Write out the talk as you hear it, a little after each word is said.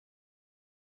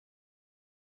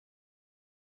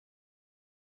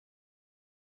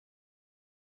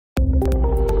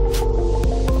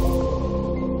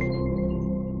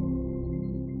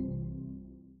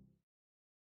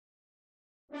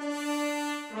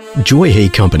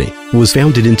JOIHEY Company was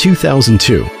founded in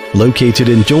 2002, located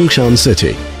in Zhongshan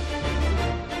City.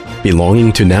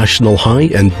 Belonging to National High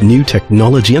and New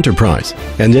Technology Enterprise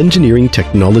and Engineering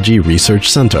Technology Research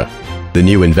Center, the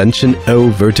new invention O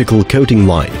vertical coating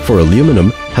line for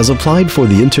aluminum has applied for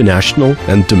the international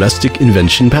and domestic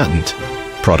invention patent.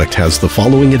 Product has the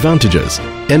following advantages: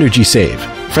 energy save,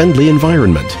 friendly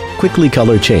environment, quickly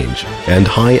color change, and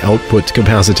high output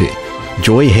capacity.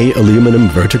 JOIHEY aluminum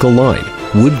vertical line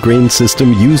wood grain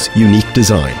system use unique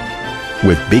design.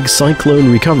 With big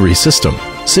cyclone recovery system,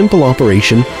 simple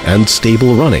operation and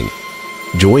stable running.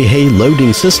 JOIHEY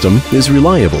loading system is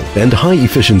reliable and high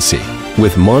efficiency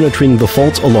with monitoring the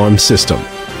fault alarm system.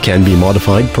 Can be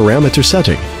modified parameter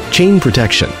setting, chain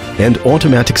protection, and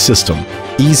automatic system.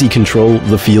 Easy control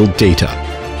the field data.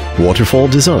 Waterfall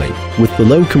design with the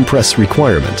low compress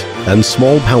requirement and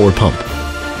small power pump.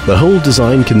 The whole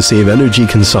design can save energy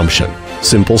consumption.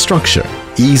 Simple structure,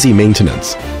 easy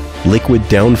maintenance. Liquid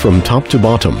down from top to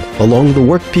bottom along the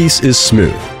workpiece is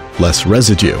smooth, less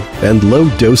residue, and low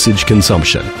dosage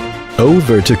consumption. O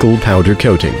vertical powder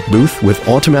coating booth with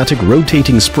automatic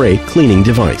rotating spray cleaning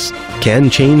device. Can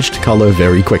changed color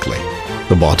very quickly.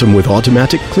 The bottom with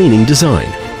automatic cleaning design.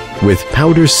 With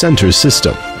powder center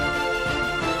system.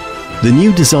 The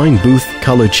new design booth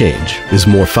color change is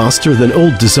more faster than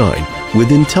old design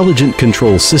with intelligent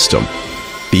control system.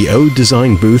 The O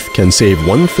design booth can save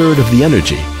 1/3 of the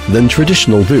energy than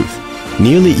traditional booth,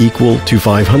 nearly equal to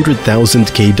 500,000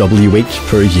 kWh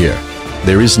per year.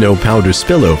 There is no powder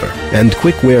spillover and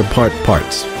quick wear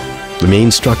parts. The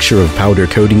main structure of powder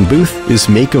coating booth is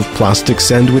make of plastic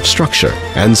sandwich structure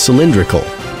and cylindrical.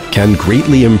 Can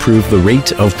greatly improve the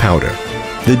rate of powder.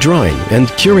 The drying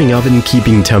and curing oven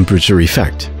keeping temperature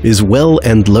effect is well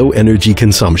and low energy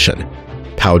consumption.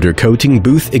 Powder coating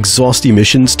booth exhaust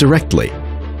emissions directly.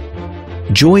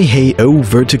 JOIHEY O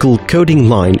vertical coating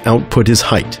line output is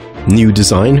height, new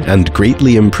design and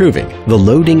greatly improving the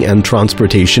loading and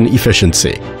transportation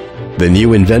efficiency. The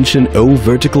new invention O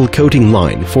vertical coating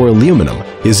line for aluminum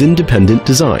is independent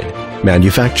design,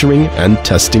 manufacturing and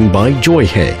testing by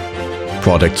JOIHEY.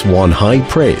 Products won high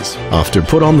praise after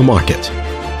put on the market.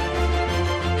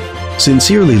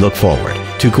 Sincerely look forward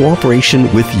to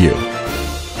cooperation with you.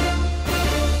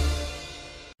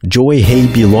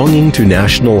 JOIHEY belonging to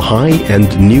National High and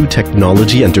New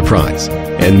Technology Enterprise,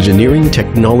 Engineering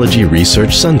Technology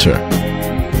Research Center,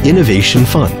 Innovation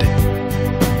Fund,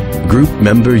 Group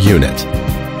Member Unit,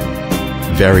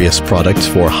 various products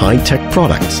for high-tech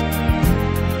products.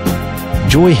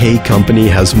 JOIHEY Company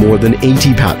has more than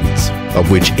 80 patents, of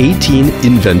which 18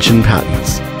 invention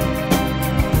patents.